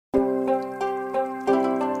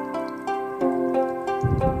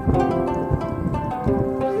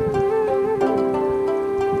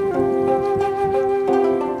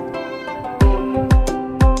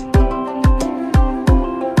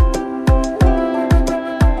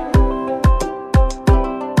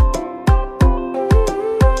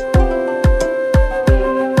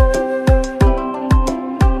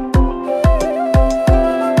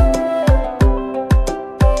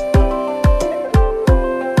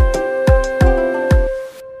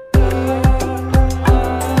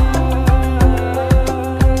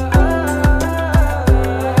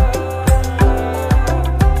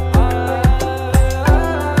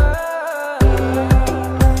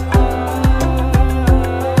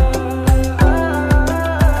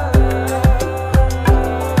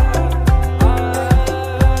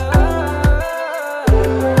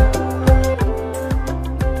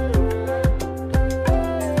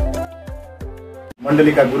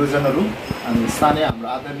मण्डलीका गुरुजनहरू अनि स्थानीय हाम्रो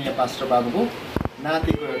आदरणीय पास्टर बाबुको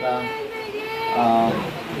नातिको एउटा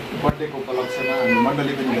बर्थडेको उपलक्ष्यमा हामी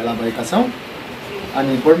मण्डली पनि भेला भएका छौँ।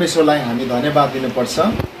 अनि परमेश्वरलाई हामी धन्यवाद दिनुपर्छ।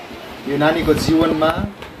 यो नानीको जीवनमा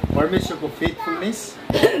परमेश्वरको फेथफुलनेस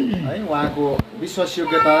है, उहाँको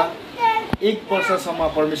विश्वासयोग्यता 1 वर्षसम्म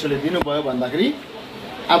परमेश्वरले दिनुभयो भन्दाखेरि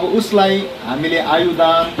अब उसलाई हामीले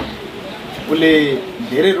आयुदान, उसले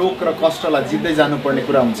धेरै रोग र कष्टलाई जित्दै जानुपर्ने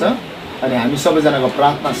कुरा हुन्छ। अनि हामी सबैजनाको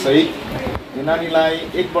प्रार्थना सहित यो नानीलाई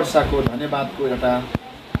 1 वर्षको धन्यवादको एउटा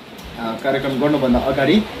कार्यक्रम गर्नुभन्दा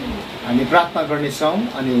अगाडि हामी प्रार्थना गर्नेछौँ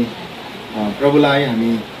अनि प्रभुलाई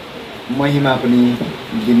हामी महिमा पनि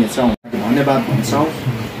दिनेछौँ, धन्यवाद भन्छौँ।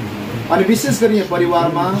 अनि विशेष गरी यो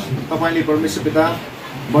परिवारमा तपाईँले परमेश्वर पिता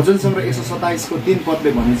वचन सङ्ग्रह 127 को 3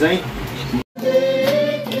 पदले भने चाहिँ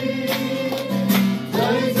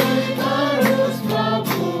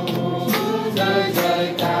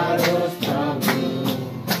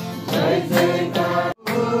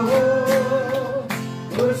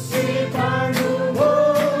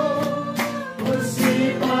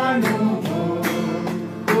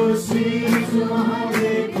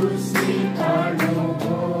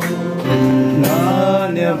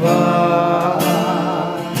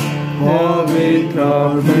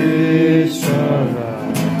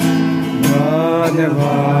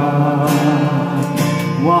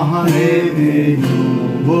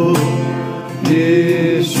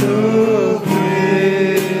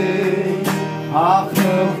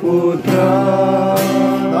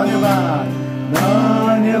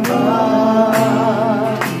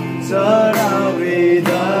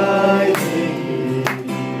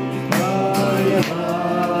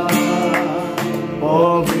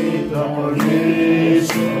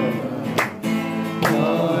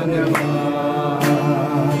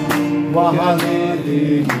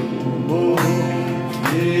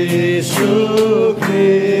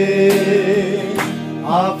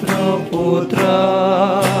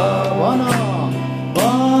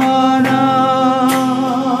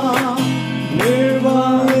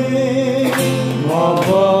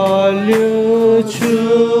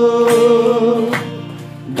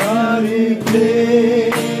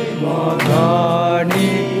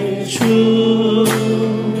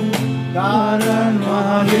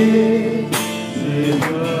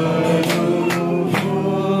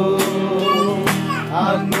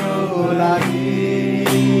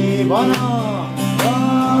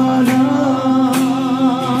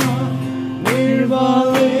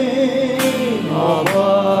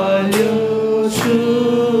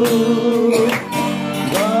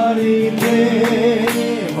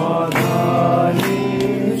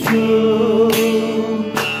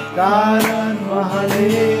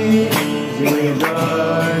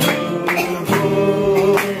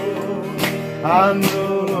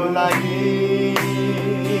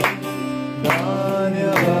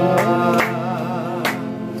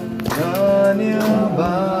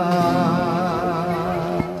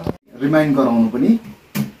रिमाइन्ड गराउनु पनि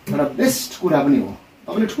एउटा बेस्ट कुरा पनि हो।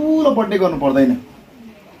 तपाईँले ठुलो बर्थडे गर्नु पर्दैन,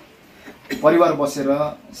 परिवार बसेर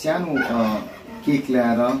सानो केक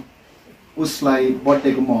ल्याएर उसलाई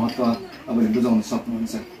बर्थडेको महत्त्व तपाईँले बुझाउन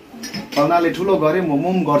सक्नुहुन्छ। पाहुनाले ठुलो गरे म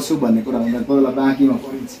पनि गर्छु भन्ने कुरा हुँदा कोही बेला बाँकीमा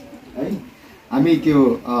परिन्छ है। हामी त्यो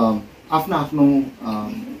आफ्नो आफ्नो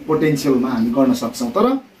पोटेन्सियलमा हामी गर्न सक्छौँ, तर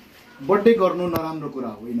बर्थडे गर्नु नराम्रो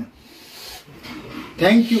कुरा होइन।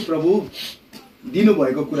 थ्याङ्क यू प्रभु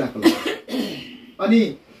दिनुभएको कुराको लागि। अनि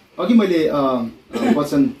अघि मैले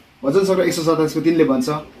वचन सङ्ग्रह 127 को 3 ले भन्छ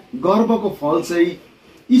गर्वको फल चाहिँ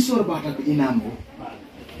ईश्वरबाटको इनाम हो,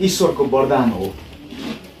 ईश्वरको वरदान हो।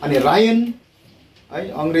 अनि रायन है,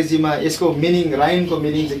 अङ्ग्रेजीमा यसको मिनिङ, रायनको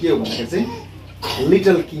मिनिङ चाहिँ के हो भन्दाखेरि चाहिँ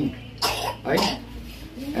लिटल किङ है।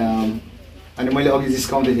 अनि मैले अघि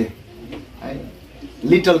जिस्काउँदै थिएँ है,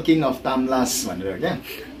 लिटल किङ अफ ताम्लास भनेर क्या।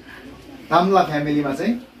 ताम्ला फ्यामिलीमा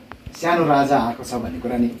चाहिँ सानो राजा आएको छ भन्ने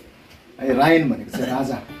कुरा नि है। रायन भनेको चाहिँ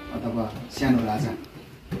राजा अथवा सानो राजा।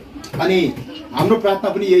 अनि हाम्रो प्रार्थना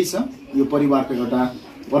पनि यही छ, यो परिवारको एउटा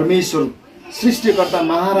परमेश्वर सृष्टिकर्ता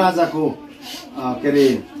महाराजाको के अरे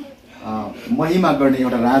महिमा गर्ने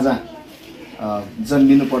एउटा राजा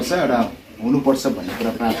जन्मिनुपर्छ, एउटा हुनुपर्छ भन्ने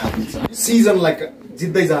कुरा प्रार्थना पनि छ। सिजनलाई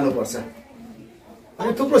जित्दै जानुपर्छ।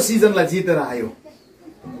 अनि थुप्रो सिजनलाई जितेर आयो,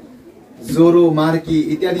 ज्वरो, मार्की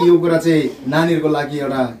इत्यादि। यो कुरा चाहिँ नानीहरूको लागि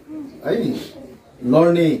एउटा है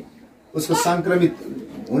लड्ने, उसको संक्रमित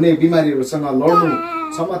हुने बिमारीहरूसँग लड्नु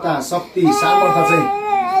क्षमता, शक्ति, सामर्थ्य चाहिँ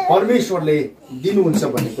परमेश्वरले दिनुहुन्छ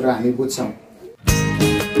भन्ने कुरा हामी बुझ्छौँ।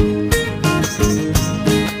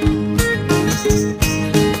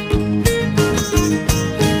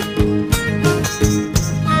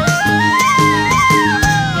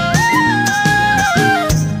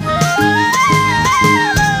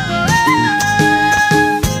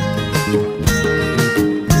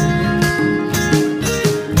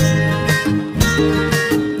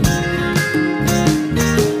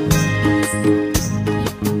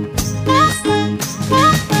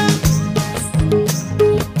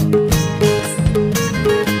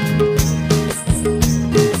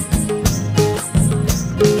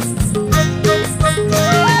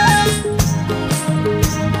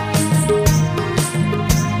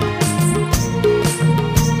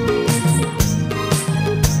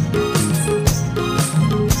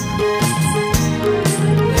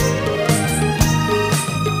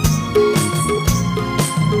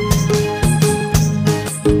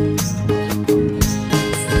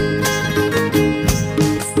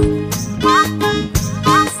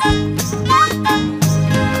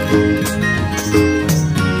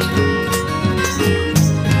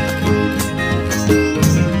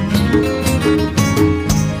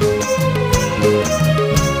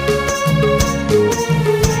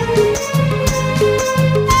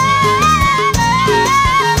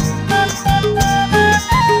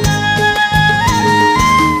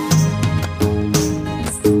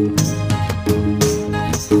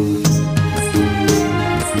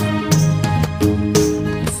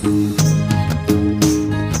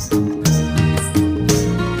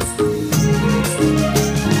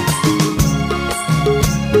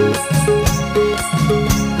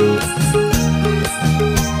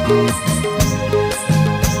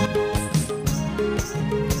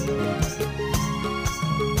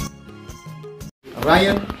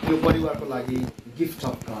 रायन यो परिवारको लागि गिफ्ट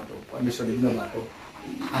अफ गड हो, परमेश्वरले दिनुभएको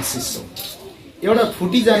आशिष हो। एउटा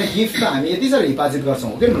फुटी जाने गिफ्ट त हामी यति साह्रो हिफाजत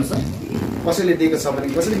गर्छौँ हो कि भन्नुहोस् त। कसैले दिएको छ भने,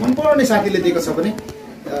 कसैले मन पराउने साथीले दिएको छ भने,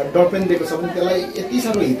 डटपेन दिएको छ भने त्यसलाई यति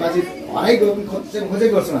साह्रो हिफाजत हराइगयो पनि खोजे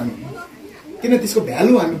गर्छौँ हामी, किन त्यसको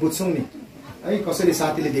भ्यालु हामी बुझ्छौँ नि है। कसैले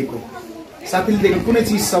साथीले दिएको कुनै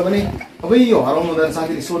चिज छ भने अब यो हराउनु हुँदैन,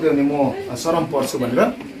 साथीले सोध्यो भने म शरम पर्छु भनेर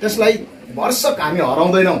त्यसलाई वर्षक हामी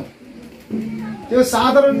हराउँदैनौँ। त्यो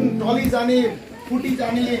साधारण टली जाने, फुटी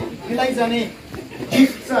जाने, मिलाइ जाने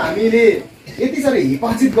गिफ्ट चाहिँ हामीले यति साह्रो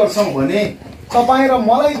हिफाजत गर्छौँ भने तपाईँ र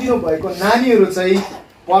मलाई दिनुभएको नानीहरू चाहिँ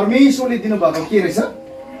परमेश्वरले दिनुभएको के रहेछ?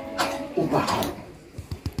 उपहार।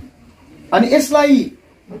 अनि यसलाई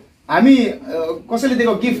हामी कसैले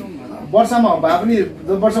दिएको गिफ्ट वर्षमा भए पनि,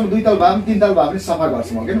 वर्षमा 2 ताल भए पनि 3 ताल भए पनि सफा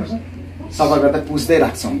गर्छौँ के भन्छ, सफा गर्दा पुस्दै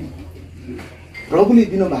राख्छौँ। प्रभुले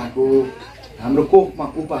दिनुभएको हाम्रो कोखमा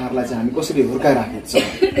उपहारलाई चाहिँ हामी कसरी हुर्काइराखेको छ,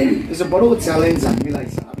 यो चाहिँ बडो च्यालेन्ज हामीलाई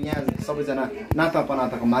छ। अब यहाँ सबैजना नाता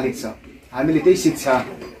पनाताको मालिक छ, हामीले त्यही शिक्षा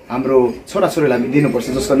हाम्रो छोराछोरीलाई हामी दिनुपर्छ,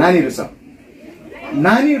 जसको नानीहरू छ।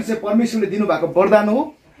 नानीहरू चाहिँ परमेश्वरले दिनुभएको वरदान हो,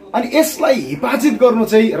 अनि यसलाई हिफाजत गर्नु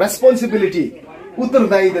चाहिँ रेस्पोन्सिबिलिटी,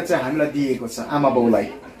 उत्तरदायित्व चाहिँ हामीलाई दिएको छ आमा बाउलाई।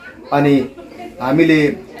 अनि हामीले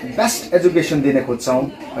बेस्ट एजुकेसन दिन खोज्छौँ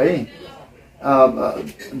है,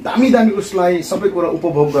 दामी दामी उसलाई सबै कुरा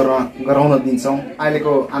उपभोग गराउन दिन्छौँ।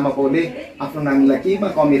 अहिलेको आमा बाउले आफ्नो नानीलाई केहीमा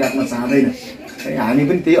कमी राख्न चाहँदैन है, हामी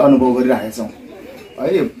पनि त्यही अनुभव गरिरहेका छौँ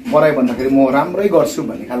है। पढाइ भन्दाखेरि म राम्रै गर्छु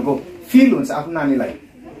भन्ने खालको फिल हुन्छ आफ्नो नानीलाई,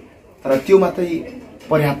 तर त्यो मात्रै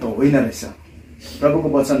पर्याप्त होइन रहेछ। प्रभुको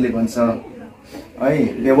वचनले भन्छ है,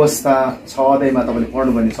 व्यवस्था 6 अध्यायमा तपाईँले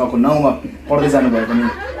पढ्नु भने 6:9 पढ्दै जानुभयो भने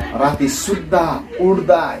राति सुत्दा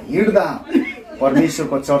उड्दा हिँड्दा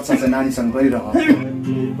परमेश्वरको चर्चा चाहिँ नानीसँग गरिरह।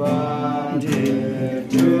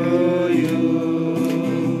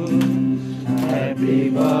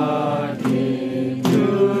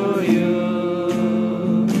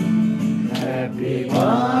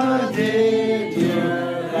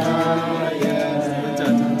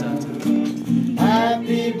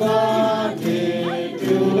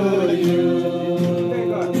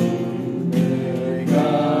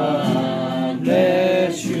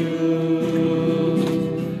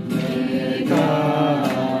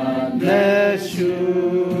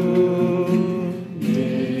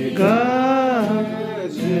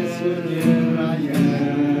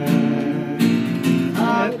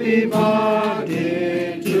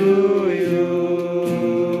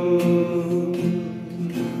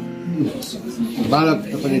 बालक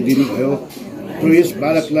तपाईँले दिनुभयो र यस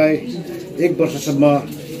बालकलाई 1 वर्षसम्म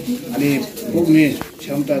अनि पुग्ने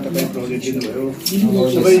क्षमता तपाईँ प्रभुले दिनुभयो।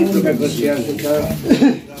 सबै प्रकारको स्याहार सुसार,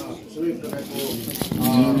 सबै प्रकारको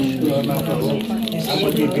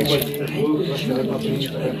आपत्ति विपत्तिहरू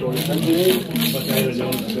बचाएर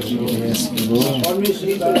ल्याउनु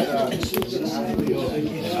परमेश्वरबाट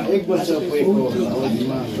 1 वर्ष पुगेको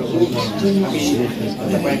अवधिमा प्रभु हामी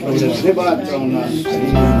तपाईँ प्रभुले धन्यवाद चढाउन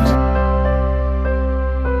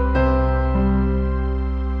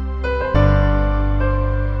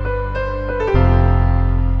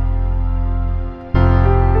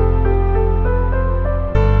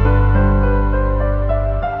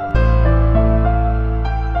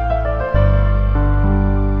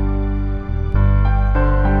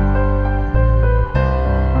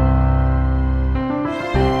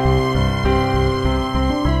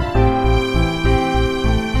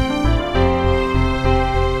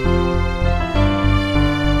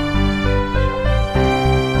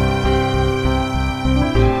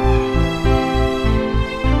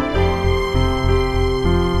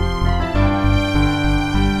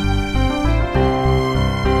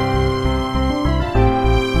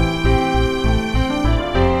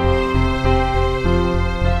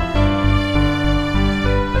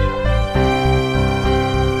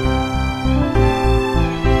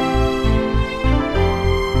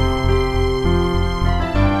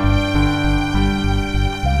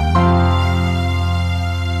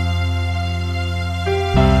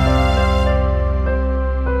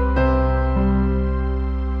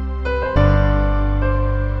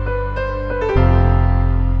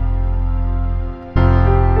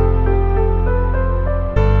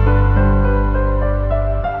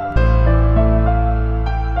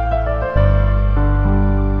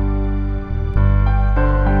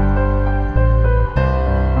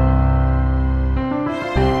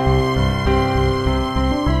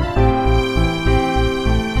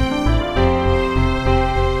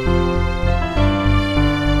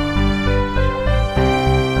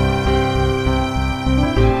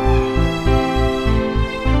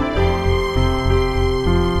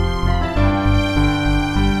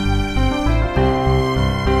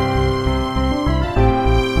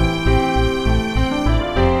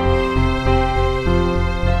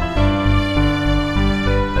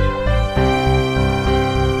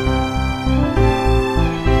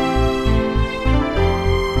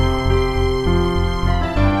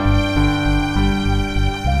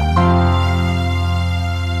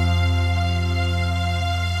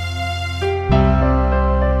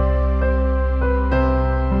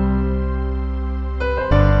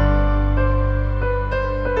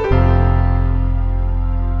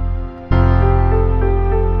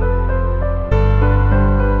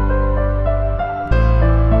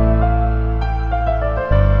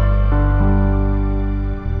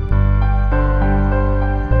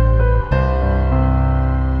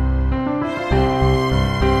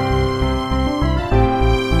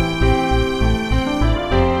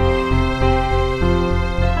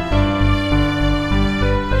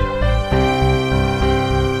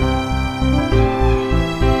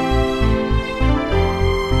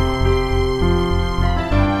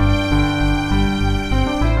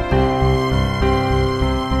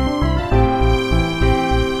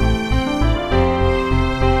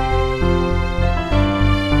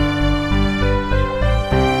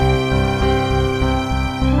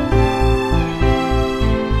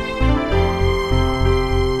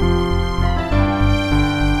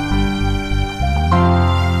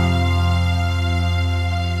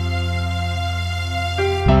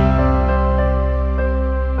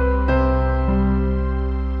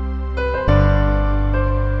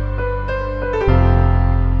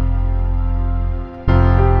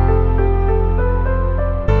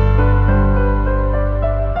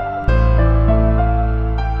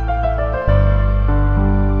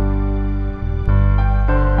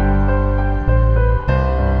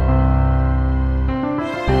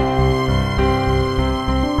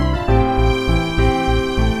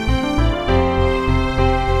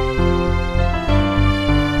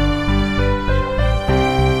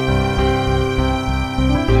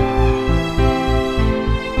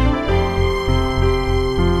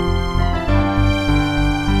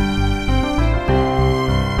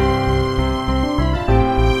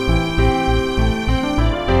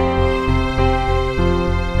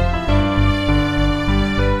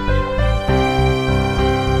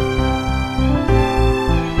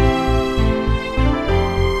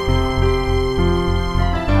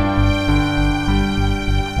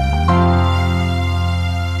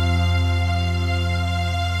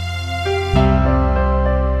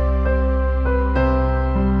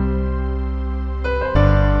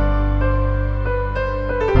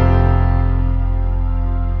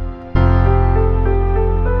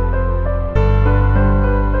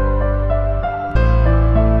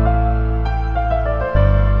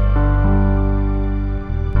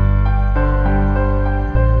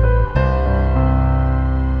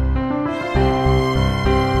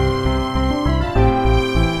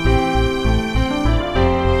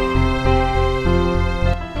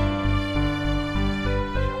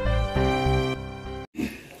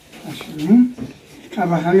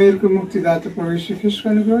अब हामीहरूको मुक्तिदाता प्रभु यीशु ख्रीष्टको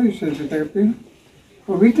अनुग्रह ईश्वर पिताको प्रेम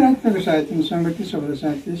पवित्र आत्माको साथमा सङ्गति सबैलाई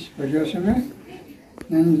साथी परिवारसँग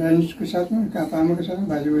नानी जानिसको साथमा कापा आमाको साथमा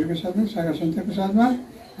बाजेबोजूको साथमा सागा सन्तानको साथमा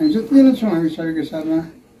हामी जतिजना छौँ हामी सबैको साथमा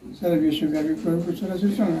सारा विश्वव्यापी प्रभुको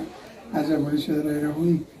छोराछोरीसँग आज भोलि सदा रहेर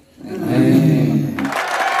हुन्।